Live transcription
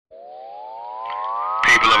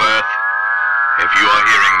If you are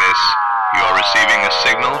hearing this, you are receiving a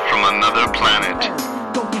signal from another planet.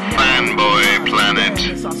 Fanboy Planet.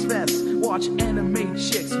 Watch anime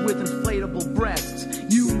chicks with inflatable breasts.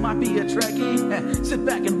 You might be a Trekkie. Sit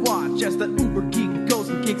back and watch as the uber geek goes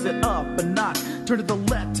and kicks it up a notch. Turn to the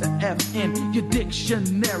letter F in your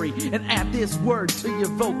dictionary and add this word to your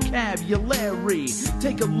vocabulary.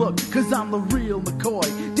 Take a look, cause I'm the real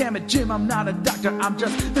McCoy. Damn it, Jim, I'm not a doctor, I'm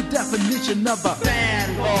just the definition of a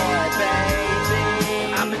fanboy, baby.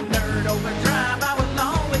 I'm in nerd overdrive, I will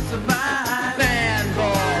always survive.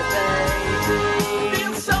 Fanboy, baby.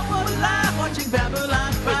 Feel so alive watching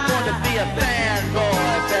Babylon 5. We're going to be a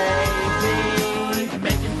fanboy, baby.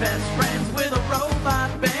 Making best friends with a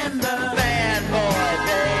robot bender.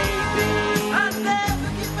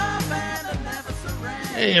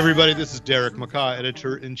 Hey everybody, this is Derek McCaw,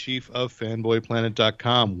 editor-in-chief of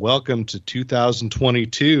fanboyplanet.com. Welcome to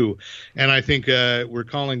 2022, and I think we're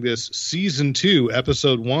calling this Season 2,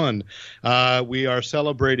 Episode 1. We are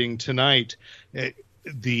celebrating tonight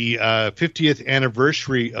the 50th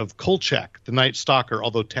anniversary of Kolchak, the Night Stalker,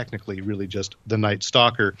 although technically really just the Night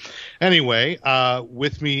Stalker. Anyway,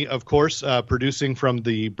 with me, of course, producing from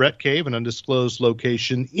the Brett Cave, an undisclosed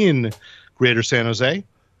location in Greater San Jose,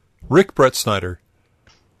 Rick Brett Snyder.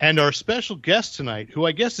 And our special guest tonight, who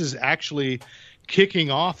I guess is actually kicking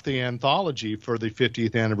off the anthology for the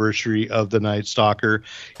 50th anniversary of the Night Stalker,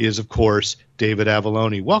 is, of course, David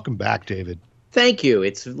Avalone. Welcome back, David. Thank you.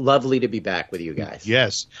 It's lovely to be back with you guys.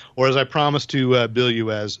 Yes. Or as I promised to bill you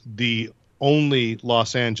as, the only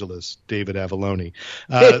Los Angeles David Avalone.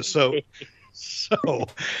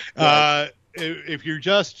 If you're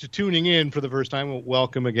just tuning in for the first time,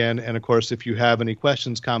 welcome again. And, of course, if you have any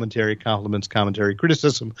questions, commentary, compliments, commentary,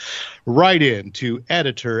 criticism, write in to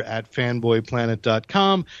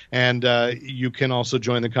editor@fanboyplanet.com. And you can also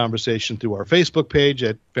join the conversation through our Facebook page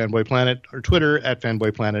at Fanboy Planet, or Twitter at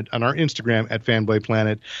Fanboy Planet, and our Instagram at Fanboy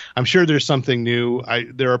Planet. I'm sure there's something new.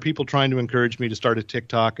 There are people trying to encourage me to start a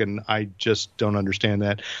TikTok, and I just don't understand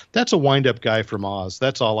that. That's a wind-up guy from Oz.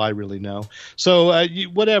 That's all I really know. So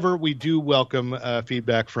whatever, we do welcome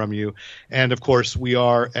feedback from you. And, of course, we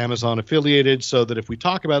are Amazon affiliated, so that if we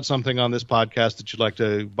talk about something on this podcast that you'd like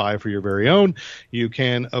to buy for your very own, you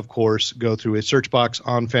can, of course, go through a search box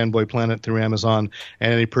on Fanboy Planet through Amazon,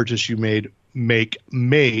 and any purchase you make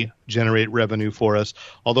may generate revenue for us.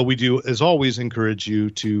 Although we do, as always, encourage you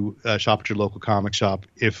to shop at your local comic shop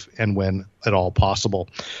if and when at all possible.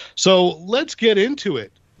 So let's get into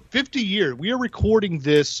it. 50 years. We are recording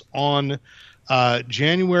this on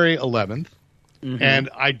January 11th, and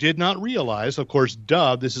I did not realize, of course,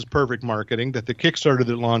 this is perfect marketing, that the Kickstarter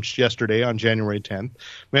that launched yesterday on January 10th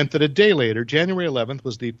meant that a day later, January 11th,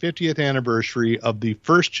 was the 50th anniversary of the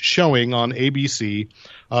first showing on ABC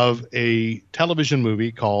of a television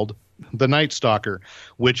movie called The Night Stalker,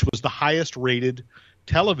 which was the highest rated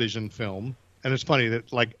television film. And it's funny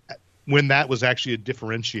that, like, when that was actually a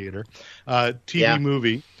differentiator, TV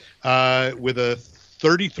movie with a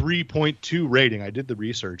 33.2 rating. I did the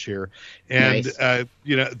research here, and nice.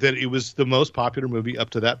 that it was the most popular movie up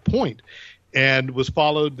to that point, and was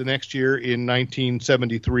followed the next year in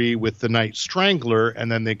 1973 with The Night Strangler,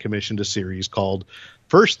 and then they commissioned a series called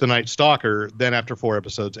first The Night Stalker, then after 4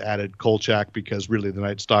 episodes added Kolchak, because really The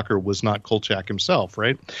Night Stalker was not Kolchak himself,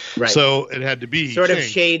 right? So it had to be sort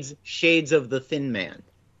changed. of shades of The Thin Man.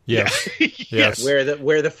 Yes. Yes.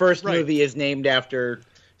 Where the first movie is named after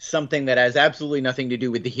something that has absolutely nothing to do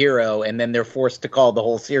with the hero, and then they're forced to call the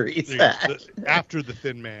whole series that. After the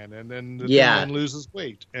Thin Man, and then the Thin Man loses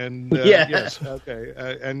weight, and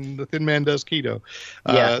and the Thin Man does keto.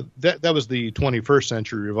 That was the 21st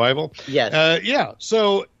century revival. Yes.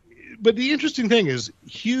 So, but the interesting thing is,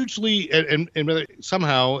 hugely, and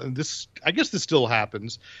somehow, and this, I guess this still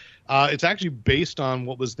happens, it's actually based on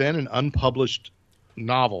what was then an unpublished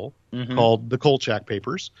novel called The Kolchak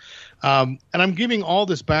Papers. And I'm giving all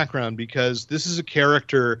this background because this is a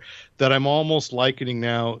character that I'm almost likening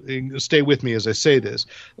now, stay with me as I say this,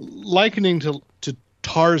 likening to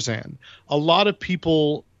Tarzan. A lot of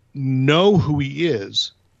people know who he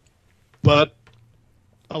is, but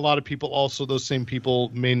a lot of people also, those same people,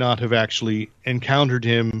 may not have actually encountered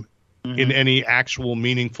him in any actual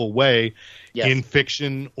meaningful way in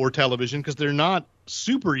fiction or television, because they're not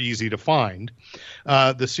super easy to find.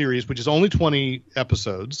 The series, which is only 20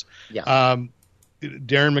 episodes. Darren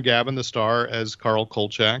McGavin, the star as Carl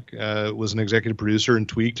Kolchak, was an executive producer and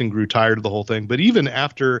tweaked and grew tired of the whole thing. But even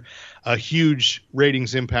after a huge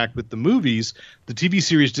ratings impact with the movies, the TV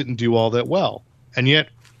series didn't do all that well. And yet,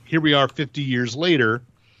 here we are 50 years later,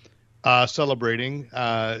 celebrating.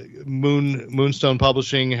 Moonstone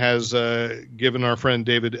Publishing has given our friend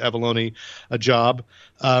David Avalone a job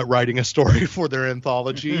writing a story for their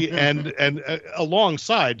anthology, and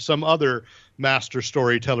alongside some other master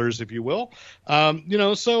storytellers, if you will.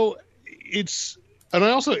 So it's. And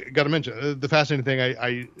I also got to mention the fascinating thing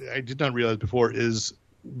I did not realize before is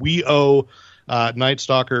we owe Night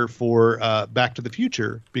Stalker for Back to the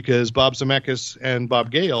Future, because Bob Zemeckis and Bob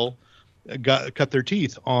Gale cut their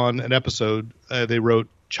teeth on an episode. They wrote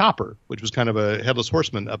Chopper, which was kind of a Headless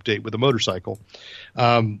Horseman update with a motorcycle.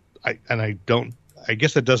 I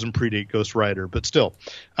guess that doesn't predate Ghost Rider, but still.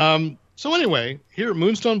 So anyway, here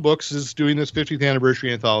Moonstone Books is doing this 50th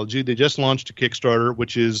anniversary anthology. They just launched a Kickstarter,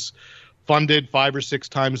 which is funded 5 or 6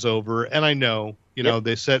 times over, and I know, you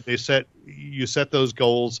set those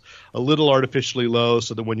goals a little artificially low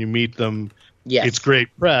so that when you meet them, it's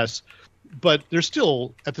great press. But there's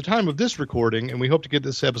still, at the time of this recording, and we hope to get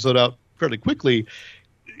this episode out fairly quickly,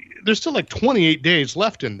 there's still like 28 days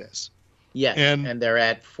left in this. Yes, and they're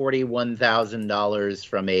at $41,000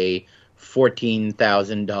 from a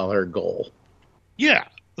 $14,000 goal. Yeah.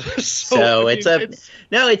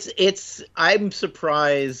 I'm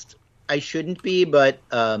surprised. I shouldn't be, but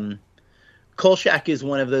Kolchak is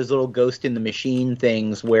one of those little ghost in the machine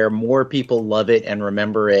things where more people love it and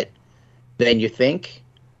remember it than you think.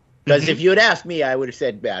 Because if you had asked me, I would have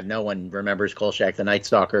said, no one remembers Kolchak the Night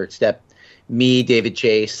Stalker except me, David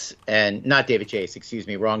Chase, and not David Chase, excuse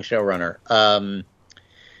me, wrong showrunner.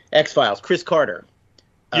 X-Files, Chris Carter.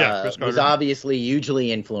 Chris Carter was obviously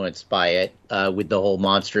hugely influenced by it with the whole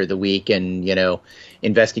Monster of the Week and,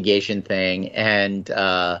 investigation thing. And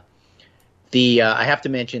I have to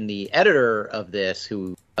mention the editor of this,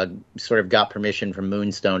 who sort of got permission from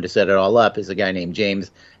Moonstone to set it all up, is a guy named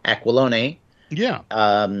James Aquilone. Yeah.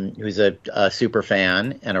 Who's a super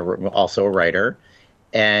fan and also a writer.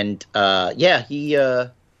 And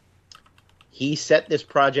he set this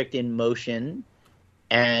project in motion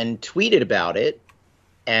and tweeted about it.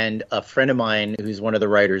 And a friend of mine who's one of the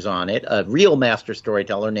writers on it, a real master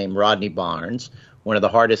storyteller named Rodney Barnes, one of the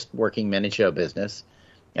hardest working men in show business.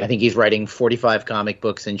 I think he's writing 45 comic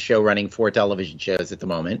books and show running 4 television shows at the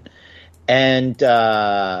moment. And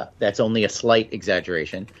that's only a slight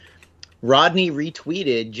exaggeration. Rodney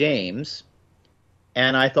retweeted James,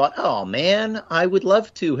 and I thought, oh, man, I would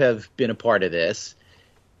love to have been a part of this.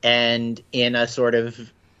 And in a sort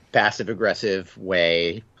of passive-aggressive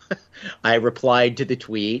way, I replied to the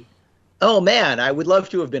tweet, oh, man, I would love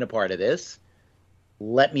to have been a part of this.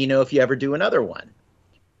 Let me know if you ever do another one.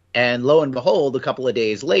 And lo and behold, a couple of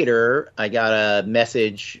days later, I got a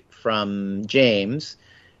message from James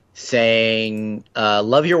saying,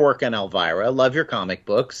 love your work on Elvira, love your comic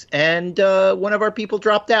books, and one of our people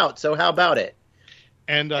dropped out, so how about it?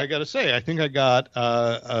 And I got to say, I think I got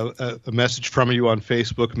a message from you on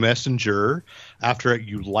Facebook Messenger after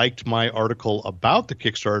you liked my article about the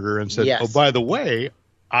Kickstarter and said, oh, by the way,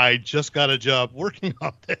 I just got a job working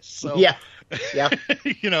on this. So, yeah.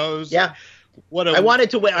 It was,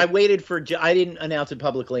 I waited for. I didn't announce it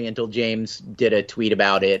publicly until James did a tweet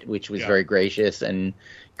about it, which was very gracious and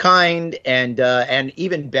kind, and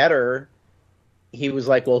even better, he was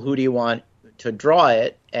like, "Well, who do you want to draw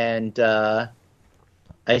it?" And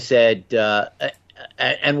I said,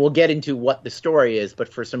 and we'll get into what the story is, but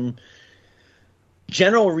for some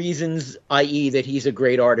general reasons, i.e. that he's a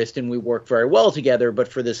great artist and we work very well together, but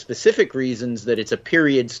for the specific reasons that it's a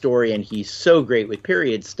period story and he's so great with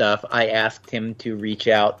period stuff, I asked him to reach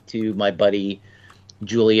out to my buddy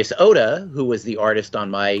Julius Oda, who was the artist on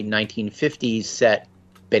my 1950s set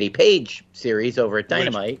Betty Page series over at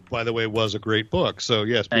Dynamite. Which, by the way, was a great book. So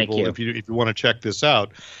yes, people, if you want to check this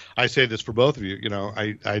out, I say this for both of you.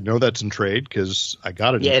 I know that's in trade because I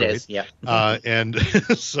got it in trade. It is. Yeah. And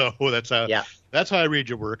so that's how I read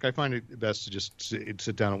your work. I find it best to just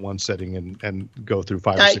sit down in one setting and go through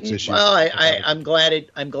 5 or 6 issues. Well, I'm glad it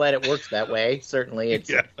works that way. Certainly,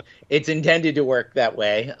 it's intended to work that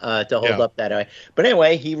way, to hold up that way. But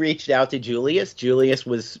anyway, he reached out to Julius. Julius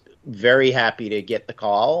was very happy to get the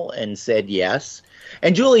call and said yes.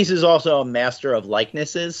 And Julius is also a master of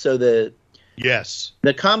likenesses, so the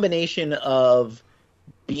combination of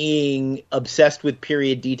being obsessed with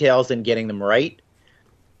period details and getting them right,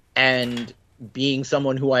 and being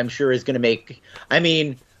someone who I'm sure is going to make... I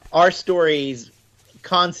mean, our story's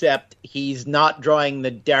concept, he's not drawing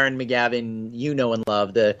the Darren McGavin you know and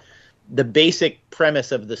love. The basic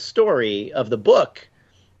premise of the story, of the book,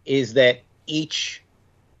 is that each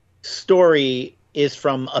story is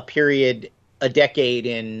from a period, a decade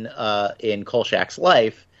in Kolchak's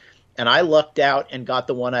life. And I lucked out and got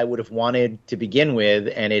the one I would have wanted to begin with,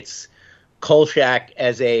 and it's Kolchak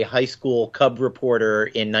as a high school cub reporter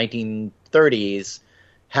in 1930s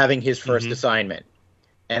having his first assignment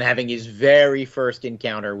and having his very first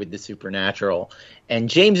encounter with the supernatural. And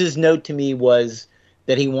James's note to me was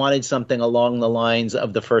that he wanted something along the lines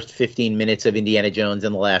of the first 15 minutes of Indiana Jones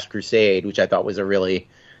and the Last Crusade, which I thought was a really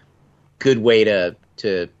good way to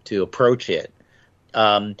approach it.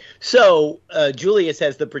 So Julius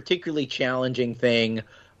has the particularly challenging thing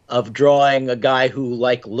of drawing a guy who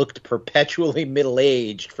looked perpetually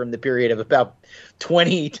middle-aged from the period of about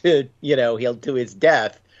 20 to to his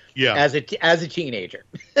death as a teenager.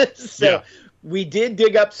 So we did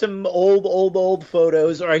dig up some old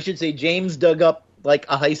photos, or I should say James dug up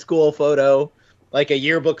a high school photo, a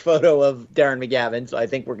yearbook photo of Darren McGavin. So I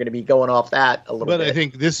think we're going to be going off that a little bit. But I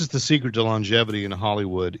think this is the secret to longevity in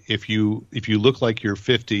Hollywood. If you look like you're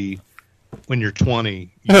 50 when you're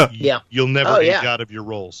 20, you'll never age out of your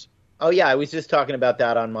roles. Oh, yeah. I was just talking about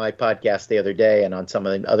that on my podcast the other day and on some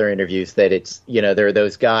of the other interviews, that it's, there are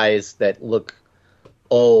those guys that look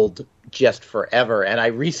old just forever. And I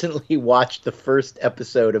recently watched the first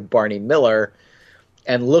episode of Barney Miller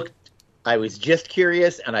and I was just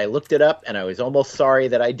curious, and I looked it up, and I was almost sorry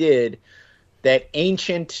that I did, that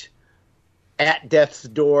ancient At Death's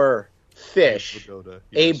Door Fish,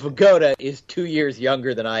 Abe Vigoda, is 2 years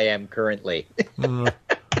younger than I am currently.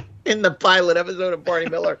 In the pilot episode of Barney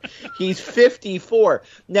Miller. He's 54.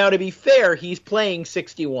 Now, to be fair, he's playing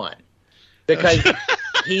 61. Because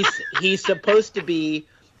he's supposed to be...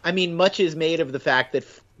 I mean, much is made of the fact that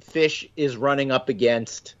Fish is running up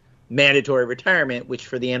against mandatory retirement, which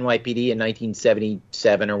for the NYPD in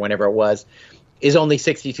 1977 or whenever it was, is only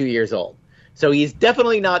 62 years old. So he's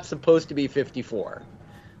definitely not supposed to be 54.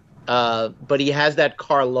 But he has that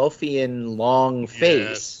Karloffian long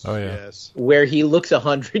face where he looks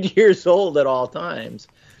 100 years old at all times.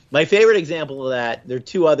 My favorite example of that, there are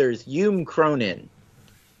two others. Hume Cronin.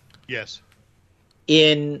 Yes.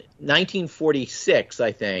 In 1946,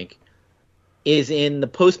 I think, is in The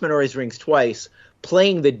Postman Always Rings Twice,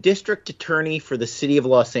 playing the district attorney for the city of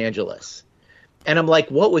Los Angeles. And I'm like,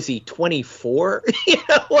 what was he, 24?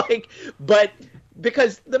 But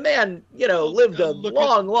because the man, lived a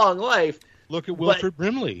long life. Look at Wilfred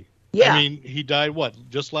Brimley. Yeah. I mean, he died,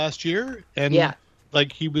 just last year? And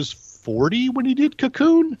he was 40 when he did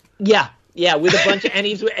Cocoon? Yeah. Yeah, with a bunch of, and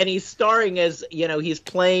he's starring as, he's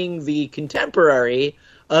playing the contemporary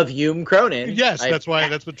of Hume Cronin. Yes, that's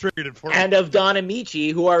what triggered it for me. And of Don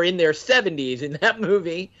Amici, who are in their 70s in that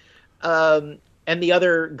movie. And the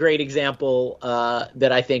other great example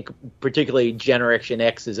that I think particularly Generation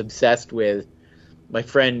X is obsessed with, my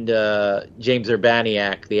friend James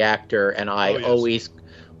Urbaniak, the actor, and I always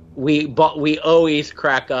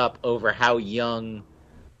crack up over how young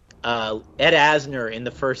Ed Asner in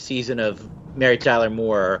the first season of Mary Tyler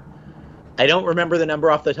Moore. I don't remember the number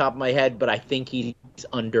off the top of my head, but I think he's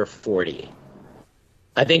under 40.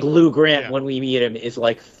 I think Lou Grant, when we meet him, is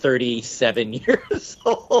 37 years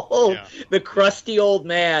old. Yeah. The crusty old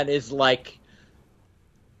man is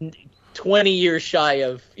 20 years shy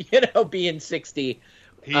of, being 60.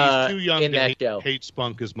 He's too young to hate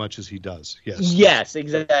Spunk as much as he does. Yes,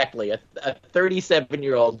 exactly. A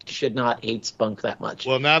 37-year-old should not hate Spunk that much.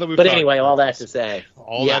 Well, now that we've anyway, all that to say.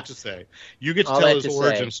 You get to tell his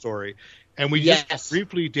origin story. And we just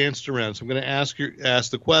briefly danced around. So I'm going to ask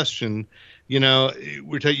the question. You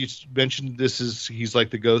mentioned he's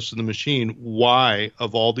like the ghost of the machine. Why,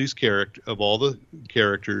 of all the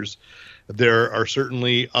characters, there are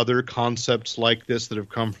certainly other concepts like this that have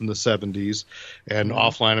come from the 70s. And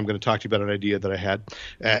offline, I'm going to talk to you about an idea that I had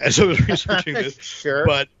as I was researching this. Sure,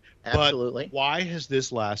 absolutely. But why has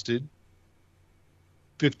this lasted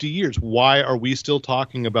 50 years? Why are we still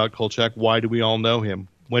talking about Kolchak? Why do we all know him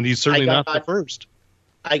when he's certainly not the first?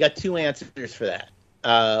 I got two answers for that.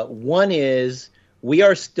 One is we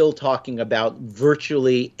are still talking about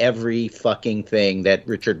virtually every fucking thing that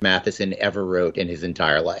Richard Matheson ever wrote in his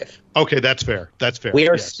entire life. Okay, that's fair. We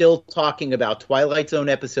are still talking about Twilight Zone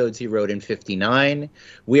episodes he wrote in 1959.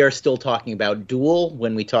 We are still talking about Duel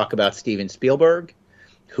when we talk about Steven Spielberg,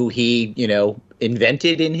 who he,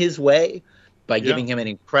 invented in his way by giving him an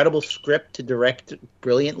incredible script to direct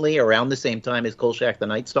brilliantly around the same time as Kolchak the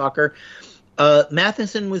Night Stalker.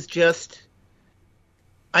 Matheson was just...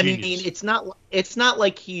 I mean, it's not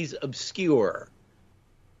like he's obscure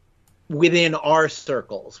within our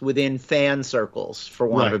circles, within fan circles, for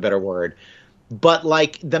want of a better word. But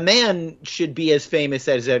the man should be as famous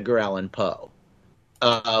as Edgar Allan Poe,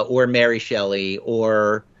 or Mary Shelley,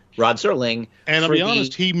 or Rod Serling. And I'll be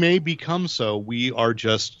honest, he may become so. We are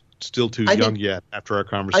just still too young yet. After our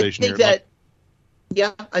conversation I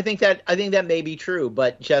think that may be true,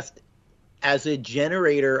 but just as a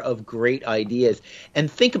generator of great ideas.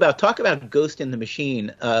 And talk about Ghost in the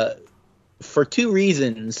Machine. For two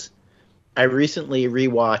reasons, I recently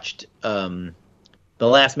rewatched The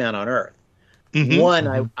Last Man on Earth.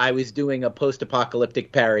 One, I was doing a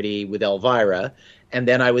post-apocalyptic parody with Elvira, and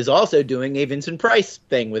then I was also doing a Vincent Price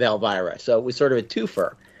thing with Elvira. So it was sort of a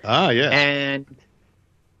twofer. Ah, yeah. And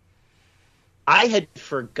I had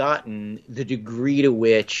forgotten the degree to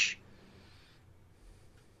which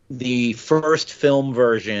the first film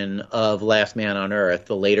version of Last Man on Earth,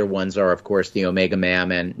 the later ones are, of course, the Omega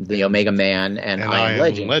Man and I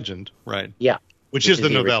Am Legend, right? Yeah, which is the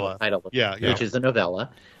novella. Yeah, which is the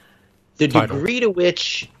novella. The degree to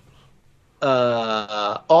which,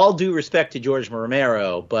 all due respect to George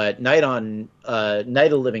Romero, but Night of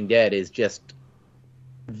the Living Dead is just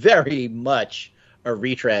very much a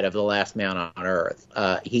retread of The Last Man on Earth.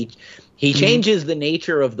 He changes the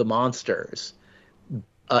nature of the monsters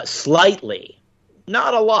slightly,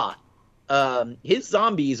 not a lot. His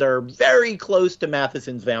zombies are very close to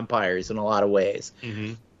Matheson's vampires in a lot of ways.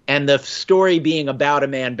 And the story being about a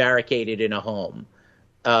man barricaded in a home.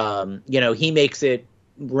 Romero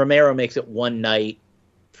makes it one night.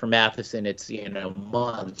 For Matheson, it's,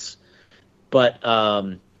 months. But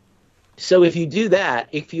so if you do that,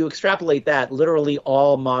 if you extrapolate that, literally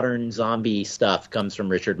all modern zombie stuff comes from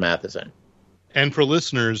Richard Matheson. And for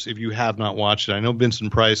listeners, if you have not watched it, I know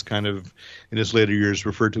Vincent Price kind of in his later years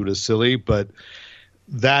referred to it as silly, but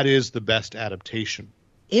that is the best adaptation.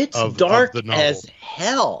 It's dark as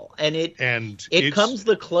hell, and it comes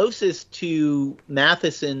the closest to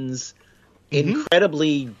Matheson's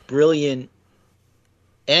incredibly brilliant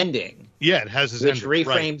ending. Yeah, it has his which ending,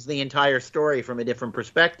 reframes the entire story from a different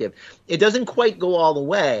perspective. It doesn't quite go all the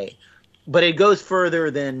way, but it goes further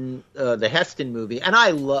than the Heston movie. And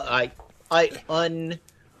I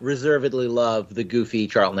unreservedly love the goofy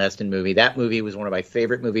Charlton Heston movie. That movie was one of my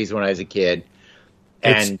favorite movies when I was a kid,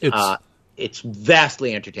 and it's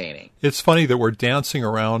vastly entertaining. It's funny that we're dancing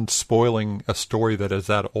around spoiling a story that is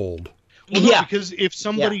that old. Well, no, because if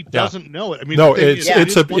somebody doesn't know it, I mean, no, it's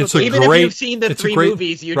a great. Even if you've seen the three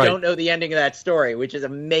movies, you don't know the ending of that story, which is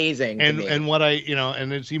amazing. And what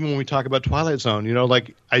and it's even when we talk about Twilight Zone,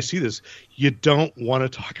 like I see this, you don't want to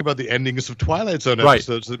talk about the endings of Twilight Zone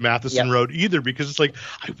episodes that Matheson wrote either, because it's like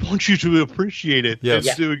I want you to appreciate it and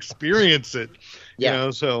to experience it.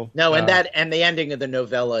 So and the ending of the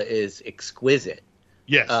novella is exquisite.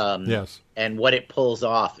 Yes. Yes. And what it pulls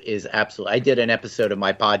off is absolutely. I did an episode of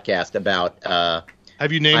my podcast about.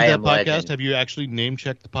 Have you named that podcast? Legend. Have you actually name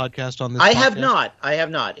checked the podcast on this? I have not.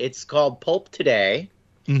 It's called Pulp Today.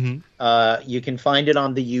 You can find it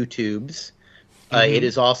on the YouTubes. It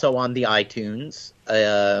is also on the iTunes.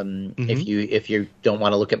 If you don't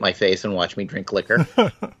want to look at my face and watch me drink liquor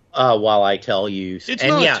while I tell you, it's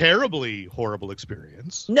not a terribly horrible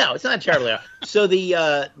experience. No, it's not terribly. So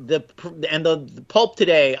the Pulp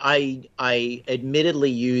Today, I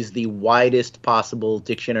admittedly use the widest possible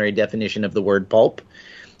dictionary definition of the word pulp,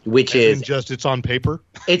 which is just it's on paper.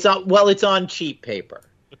 It's on cheap paper.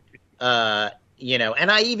 And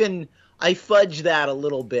I fudge that a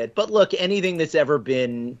little bit. But look, anything that's ever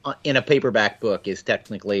been in a paperback book is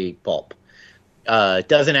technically pulp. It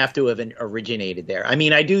doesn't have to have originated there. I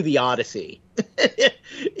mean, I do the Odyssey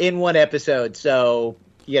in one episode, so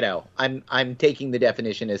I'm taking the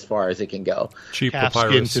definition as far as it can go. Cheap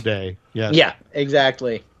papyrus today. Yes. Yeah,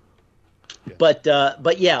 exactly. Yeah.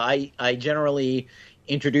 But yeah, I generally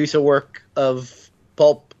introduce a work of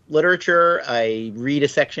pulp literature. I read a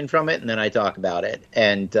section from it and then I talk about it,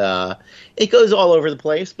 and it goes all over the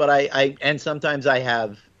place. But and sometimes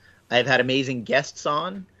I've had amazing guests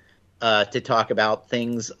on to talk about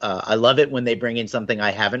things. I love it when they bring in something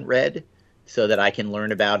I haven't read, so that I can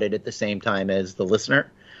learn about it at the same time as the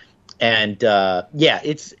listener. And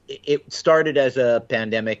it started as a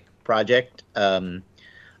pandemic project.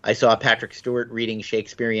 I saw Patrick Stewart reading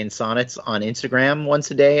Shakespearean sonnets on Instagram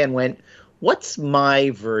once a day and went, what's my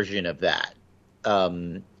version of that?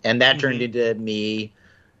 And that turned into me.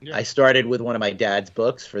 Yeah. I started with one of my dad's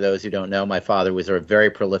books. For those who don't know, my father was a very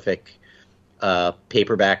prolific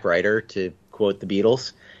paperback writer, to quote the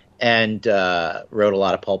Beatles, and wrote a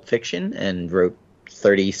lot of pulp fiction and wrote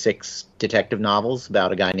 36 detective novels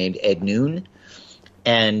about a guy named Ed Noon.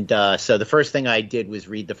 And so the first thing I did was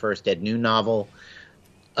read the first Ed Noon novel,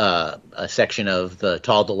 a section of The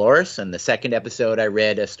Tall Dolores, and the second episode I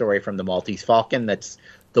read a story from The Maltese Falcon. That's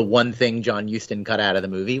the one thing John Huston cut out of the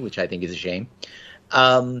movie, which I think is a shame.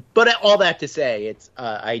 But all that to say, it's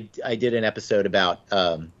I did an episode about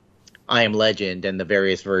I Am Legend and the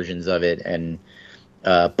various versions of it, and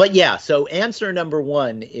but yeah. So answer number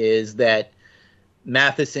one is that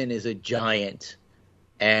Matheson is a giant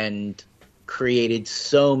and created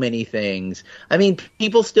so many things. I mean,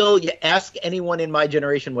 people still ask anyone in my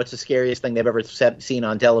generation what's the scariest thing they've ever seen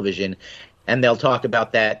on television, and they'll talk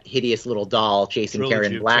about that hideous little doll chasing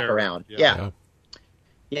Karen Black around. Yeah,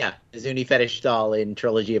 the Zuni fetish doll in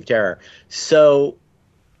Trilogy of Terror. So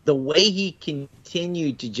the way he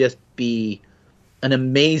continued to just be an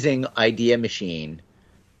amazing idea machine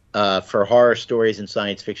for horror stories and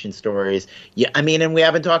science fiction stories. Yeah, I mean, and we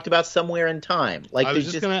haven't talked about Somewhere in Time. Like, I was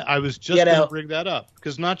just gonna bring that up,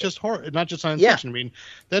 because not just horror, not just science fiction. I mean,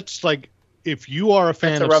 that's like, if you are a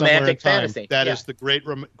fan of Somewhere in Time, that is the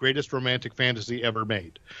greatest romantic fantasy ever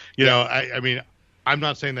made. You know, I mean, I'm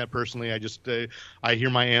not saying that personally. I just I hear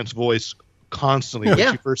my aunt's voice constantly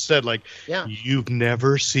when she first said, like, you've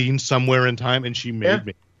never seen Somewhere in Time, and she made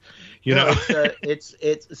me. You know,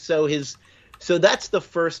 So that's the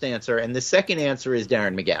first answer, and the second answer is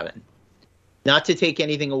Darren McGavin. Not to take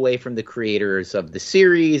anything away from the creators of the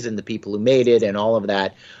series and the people who made it and all of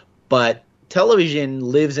that, but television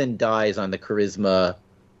lives and dies on the charisma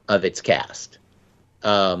of its cast.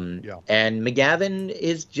 And McGavin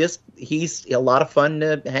is he's a lot of fun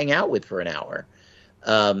to hang out with for an hour.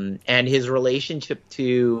 And his relationship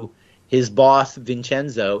to his boss,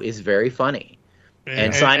 Vincenzo, is very funny.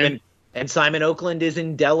 And Simon Oakland is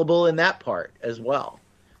indelible in that part as well.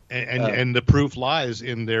 And the proof lies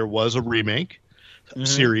in there was a remake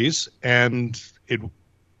series, and it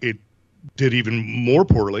did even more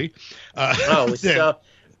poorly. And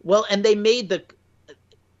they made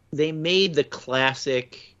the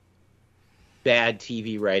classic bad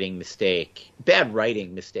writing mistake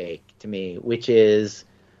to me, which is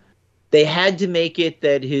they had to make it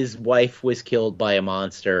that his wife was killed by a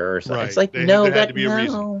monster or something. Right. It's like, there had to be a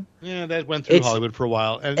reason. Yeah, that went through Hollywood for a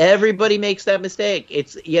while. And everybody makes that mistake.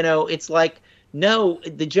 It's, it's like, no,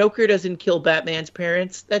 the Joker doesn't kill Batman's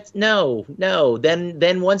parents. That's no.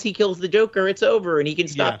 Then once he kills the Joker, it's over, and he can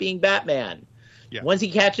stop being Batman. Yeah. Once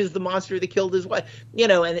he catches the monster that killed his wife,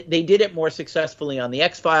 and they did it more successfully on the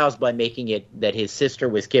X-Files by making it that his sister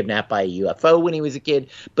was kidnapped by a UFO when he was a kid.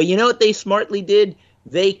 But you know what they smartly did?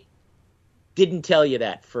 They didn't tell you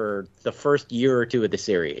that for the first year or two of the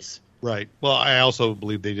series. Right. Well, I also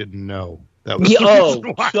believe they didn't know that was the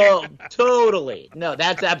reason why. Totally. No,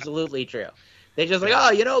 that's absolutely true. They just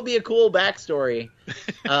it'd be a cool backstory.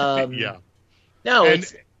 No,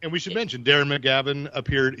 and we should mention Darren McGavin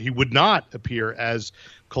appeared. He would not appear as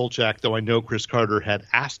Kolchak, though I know Chris Carter had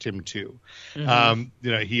asked him to.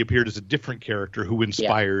 Mm-hmm. He appeared as a different character who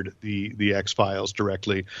inspired the X-Files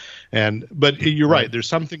directly. But you're right. There's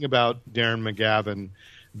something about Darren McGavin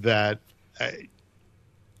that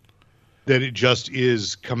it just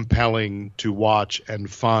is compelling to watch and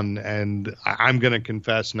fun. And I'm going to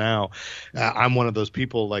confess now, I'm one of those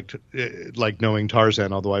people like knowing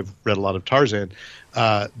Tarzan, although I've read a lot of Tarzan,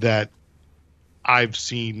 that I've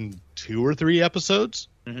seen 2 or 3 episodes,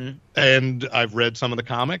 and I've read some of the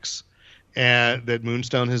comics that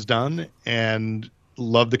Moonstone has done, and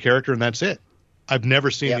love the character, and that's it. I've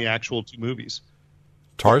never seen the actual 2 movies.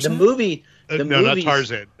 Tarzan? The movie... no, not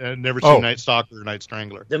Tarzan. Never seen Night Stalker or Night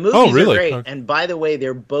Strangler. The movies are great. Okay. And by the way,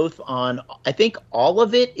 they're both on, I think all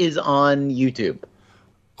of it is on YouTube.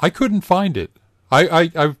 I couldn't find it.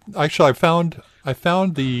 I found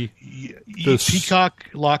the Peacock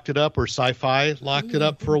locked it up, or Sci-Fi locked it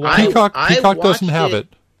up for a while. Peacock doesn't have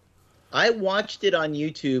it. I watched it on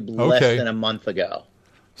YouTube less than a month ago.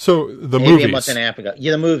 So maybe a month and a half ago.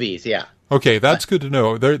 Yeah, the movies, yeah. Okay, that's good to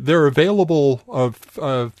know. They're available.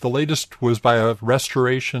 The latest was by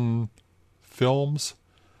Restoration Films,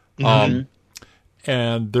 and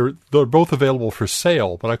they're both available for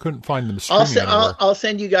sale. But I couldn't find them streaming anywhere. I'll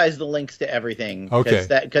send you guys the links to everything. Okay,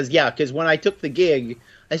 because when I took the gig,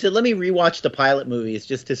 I said let me rewatch the pilot movies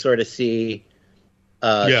just to sort of see.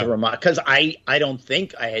 Because I don't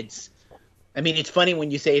think I had. I mean, it's funny when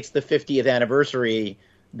you say it's the 50th anniversary.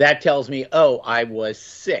 That tells me, I was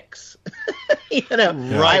 6. Right.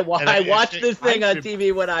 I watched this thing on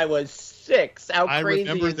TV when I was 6. How crazy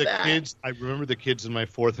is that? I remember the kids in my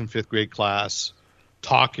 4th and 5th grade class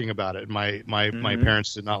talking about it. My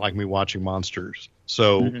parents did not like me watching monsters,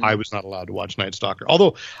 so I was not allowed to watch Night Stalker.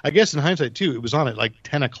 Although, I guess in hindsight, too, it was on at like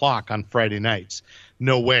 10 o'clock on Friday nights.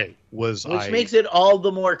 No way Which makes it all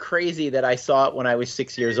the more crazy that I saw it when I was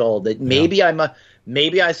 6 years old. That maybe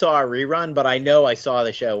maybe I saw a rerun, but I know I saw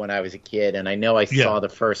the show when I was a kid, and I know I saw the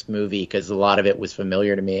first movie because a lot of it was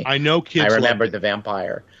familiar to me. I know kids. I remembered the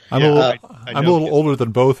vampire. I'm a little older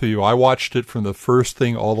than both of you. I watched it from the first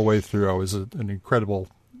thing all the way through. I was an incredible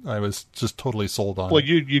I was just totally sold on. Well, it.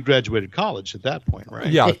 you graduated college at that point, right?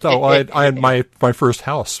 Yeah, so I had my first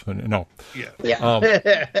house. No,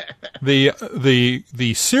 Yeah.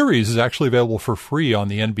 the series is actually available for free on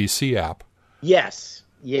the NBC app. Yes.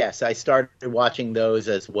 I started watching those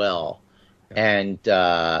as well, and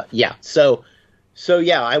So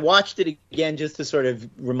yeah, I watched it again just to sort of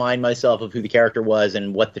remind myself of who the character was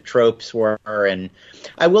and what the tropes were. And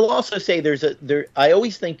I will also say I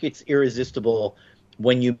always think it's irresistible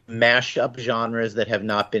when you mash up genres that have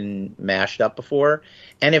not been mashed up before.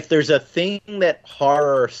 And if there's a thing that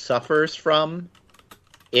horror suffers from,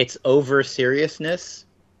 it's over seriousness.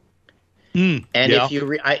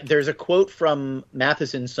 If there's a quote from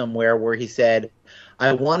Matheson somewhere where he said,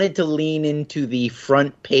 "I wanted to lean into the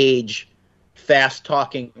front page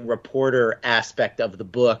fast-talking reporter aspect of the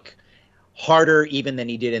book harder even than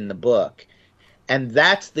he did in the book." And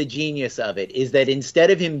that's the genius of it, is that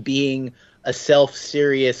instead of him being a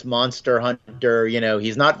self-serious monster hunter,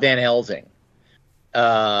 he's not Van Helsing.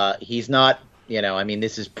 He's not,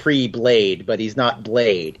 this is pre-Blade, but he's not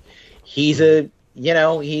Blade. He's a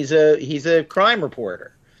crime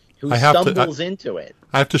reporter who stumbles into it.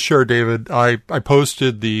 I have to share, David, I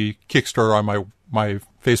posted the Kickstarter on my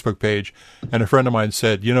Facebook page, and a friend of mine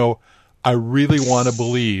said, I really want to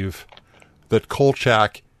believe that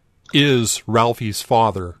Kolchak is Ralphie's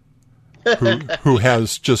father, who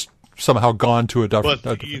has just somehow gone to a different...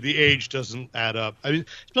 But the age doesn't add up. I mean,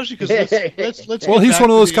 especially because let's well, he's one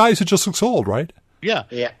of those guys who just looks old, right? Yeah.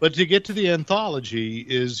 But to get to the anthology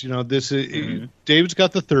is, this is David's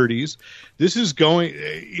got the 30s. This is going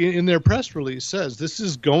in their press release says this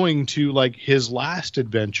is going to like his last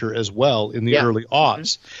adventure as well in the early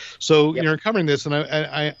aughts. So you're covering this, and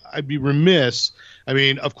I'd be remiss. I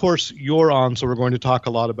mean, of course you're on, so we're going to talk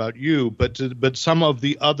a lot about you, but some of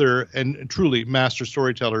the other and truly master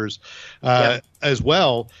storytellers as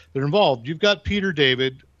well that are involved. You've got Peter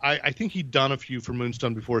David. I think he'd done a few for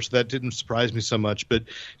Moonstone before, so that didn't surprise me so much. But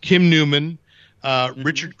Kim Newman,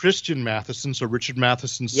 Richard Christian Matheson, so Richard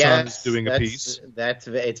Matheson's son is doing a piece.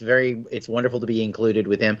 It's wonderful to be included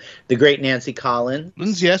with him. The great Nancy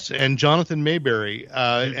Collins, yes, and Jonathan Mayberry,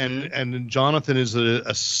 and Jonathan is an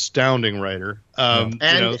astounding writer. And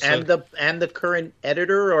the current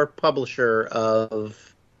editor or publisher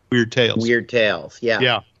of Weird Tales.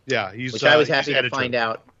 Yeah. He's, which I was happy to find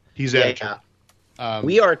out. He's editor.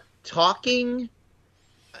 We are talking.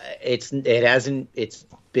 It's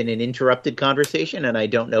been an interrupted conversation, and I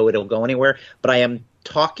don't know it'll go anywhere. But I am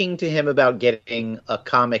talking to him about getting a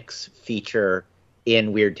comics feature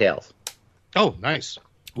in Weird Tales. Oh, nice.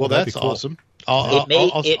 Well, that's cool. Awesome. I'll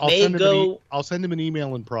send him an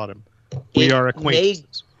email and prod him. We are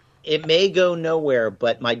acquaintances. It may go nowhere,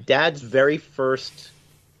 but my dad's very first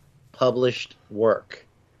published work,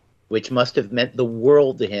 which must have meant the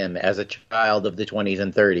world to him as a child of the 20s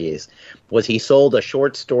and 30s, was he sold a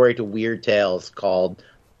short story to Weird Tales called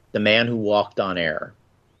 "The Man Who Walked on Air,"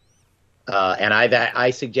 and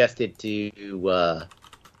I suggested to him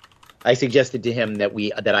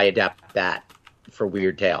that I adapt that for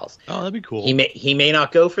Weird Tales. Oh, that'd be cool. He may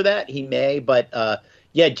not go for that. He may, but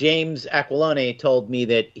James Aquilone told me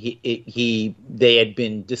that they had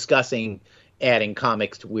been discussing adding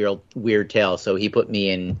comics to Weird Tales, so he put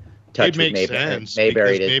me in touch with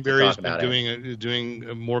Mayberry to talk about it. Doing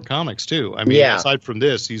more comics too. I mean, aside from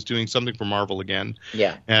this, he's doing something for Marvel again.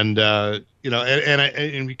 Yeah, and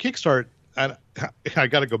we kickstart. I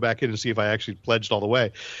got to go back in and see if I actually pledged all the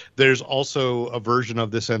way. There's also a version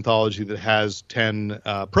of this anthology that has 10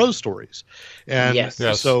 prose stories, and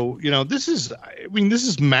so this is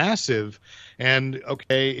massive. And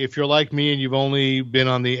okay, if you're like me and you've only been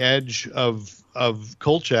on the edge of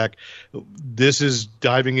Kolchak, this is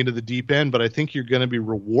diving into the deep end, but I think you're going to be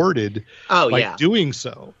rewarded by doing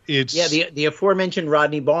so. The aforementioned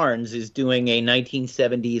Rodney Barnes is doing a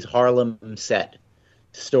 1970s Harlem set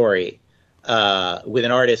story with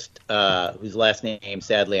an artist whose last name,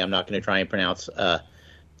 sadly, I'm not going to try and pronounce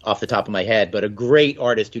off the top of my head, but a great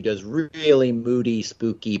artist who does really moody,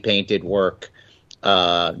 spooky, painted work.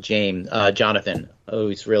 Jonathan. Oh,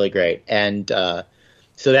 he's really great. And so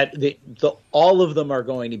that all of them are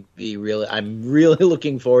going to be really. I'm really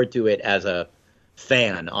looking forward to it as a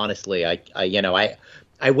fan. Honestly, I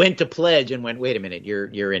went to pledge and went, wait a minute,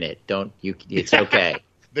 you're in it. Don't you? It's okay.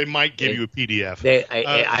 They might give you a PDF.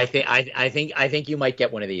 I think you might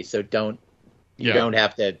get one of these. So don't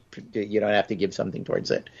have to give something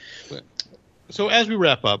towards it. So as we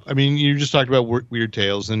wrap up, I mean, you just talked about Weird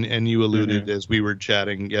Tales, and you alluded as we were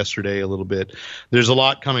chatting yesterday a little bit. There's a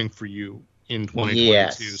lot coming for you in 2022.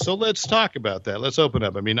 Yes. So let's talk about that. Let's open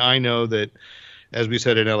up. I mean, I know that as we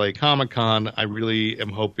said in LA Comic-Con, I really am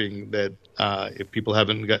hoping that if people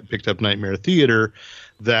haven't picked up Nightmare Theater,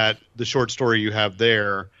 that the short story you have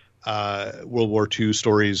there, World War II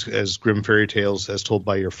stories as grim fairy tales as told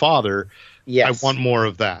by your father, Yes. I want more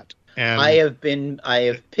of that. And I have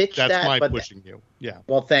pitched that. That's my pushing you. Yeah.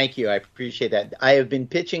 Well, thank you. I appreciate that. I have been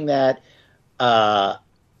pitching that. I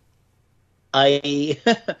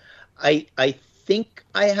I think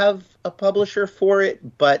I have a publisher for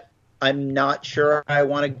it, but I'm not sure I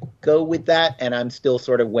want to go with that, and I'm still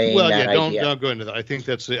sort of weighing that idea. Don't go into that. I think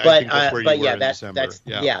that's where you were in December.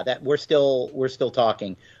 That we're still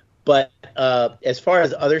talking. But as far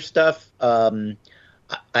as other stuff, I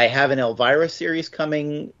have an Elvira series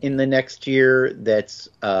coming in the next year. That's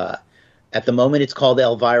at the moment it's called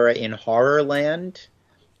Elvira in Horrorland,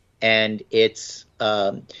 and it's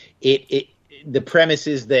the premise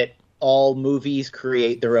is that all movies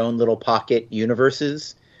create their own little pocket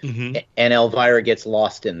universes. Mm-hmm. And Elvira gets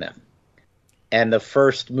lost in them. And the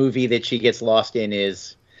first movie that she gets lost in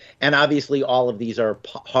is, and obviously all of these are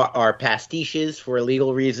pastiches for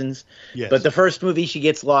legal reasons. Yes. But the first movie she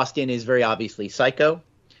gets lost in is very obviously Psycho.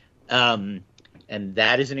 And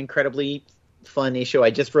that is an incredibly fun issue. I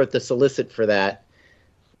just wrote the solicit for that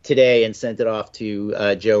today and sent it off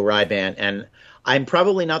to Joe Ryban. And I'm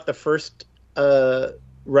probably not the first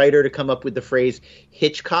writer to come up with the phrase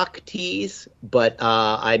Hitchcock tease, but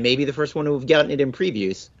I may be the first one to have gotten it in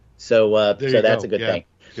previews. So that's a good thing.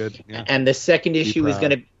 Good. Yeah. And the second issue is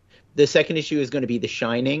going to be The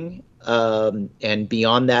Shining. And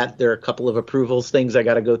beyond that, there are a couple of approvals things I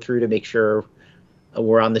got to go through to make sure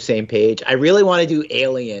we're on the same page. I really want to do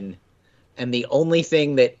Alien, and the only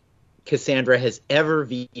thing that Cassandra has ever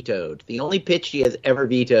vetoed, the only pitch she has ever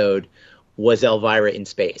vetoed, was Elvira in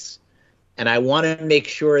space. And I want to make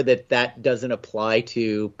sure that doesn't apply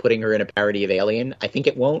to putting her in a parody of Alien. I think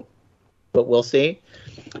it won't, but we'll see.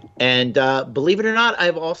 And believe it or not,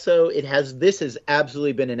 this has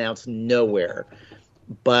absolutely been announced nowhere.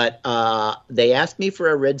 But they asked me for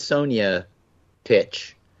a Red Sonja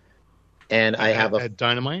pitch. And I have a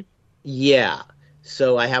Dynamite? Yeah.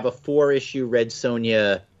 So I have a 4-issue Red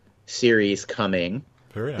Sonja series coming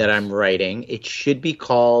that I'm writing. It should be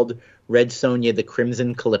called Red Sonja, the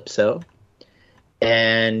Crimson Calypso.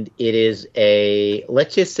 And it is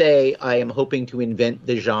let's just say I am hoping to invent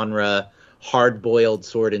the genre hard-boiled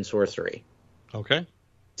sword and sorcery. Okay.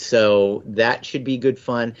 So that should be good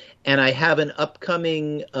fun. And I have an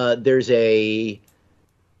upcoming, there's a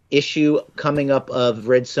issue coming up of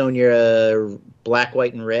Red Sonja Black,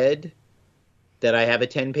 White, and Red that I have a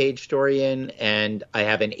 10-page story in, and I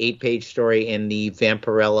have an 8-page story in the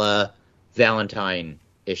Vampirella Valentine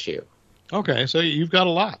issue. Okay, so you've got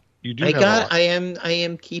a lot. You do. I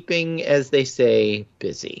am keeping, as they say,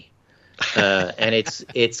 busy, and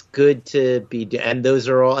it's good to be. And those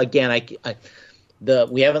are all again.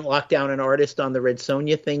 We haven't locked down an artist on the Red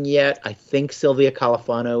Sonja thing yet. I think Sylvia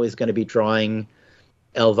Califano is going to be drawing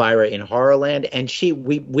Elvira in Horrorland, and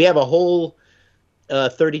we have a whole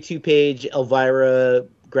 32-page Elvira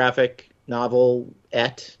graphic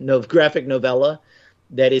graphic novella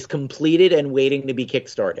that is completed and waiting to be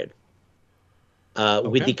kickstarted.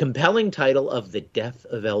 With the compelling title of The Death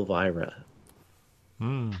of Elvira.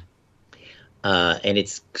 And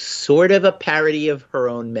it's sort of a parody of her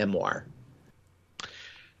own memoir.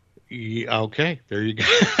 Yeah, okay, there you go.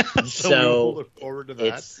 so we'll look forward to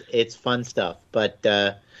that. It's fun stuff. But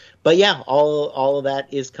yeah, all of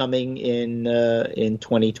that is coming in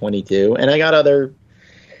 2022. And I got other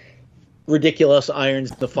ridiculous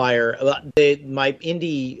irons in the fire.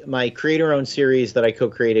 My creator-owned series that I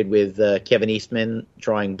co-created with Kevin Eastman,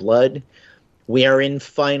 Drawing Blood, we are in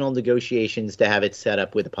final negotiations to have it set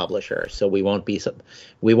up with a publisher. So we won't be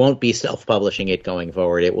self-publishing it going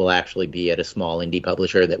forward. It will actually be at a small indie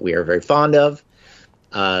publisher that we are very fond of.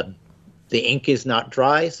 The ink is not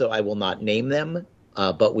dry, so I will not name them,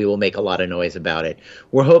 but we will make a lot of noise about it.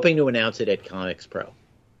 We're hoping to announce it at Comics Pro.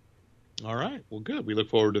 All right. Well, good. We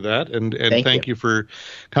look forward to that. And thank you for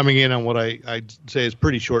coming in on what I'd say is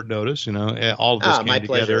pretty short notice. You know, all of this came my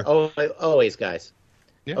together. pleasure. Always, guys.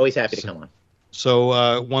 Yeah. Always happy to come on.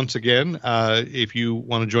 So once again, if you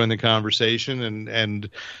want to join the conversation and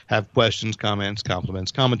have questions, comments,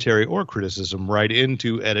 compliments, commentary, or criticism, write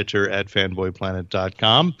into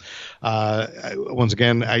editor@fanboyplanet.com. Once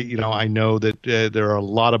again, I know that there are a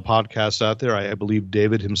lot of podcasts out there. I believe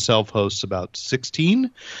David himself hosts about 16.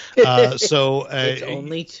 So it's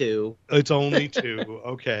only 2. It's only 2.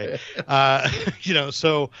 Okay.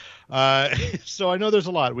 So I know there's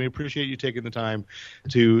a lot. We appreciate you taking the time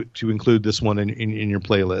to include this one in your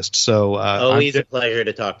playlist. So always a pleasure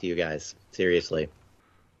to talk to you guys. Seriously.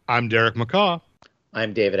 I'm Derek McCaw.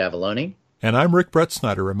 I'm David Avalone. And I'm Rick Brett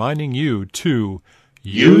Snyder, reminding you to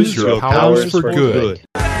use your powers for good.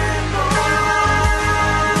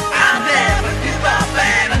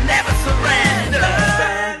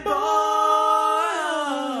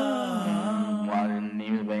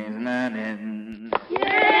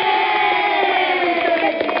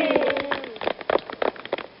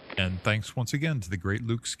 And thanks once again to the great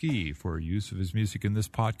Luke Ski for use of his music in this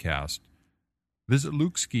podcast. Visit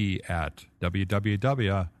Luke Ski at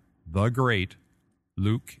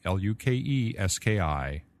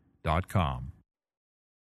www.thegreatlukeski.com.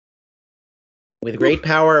 With great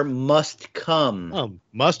power must come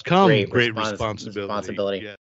Must come great great responsibility. responsibility. Yeah.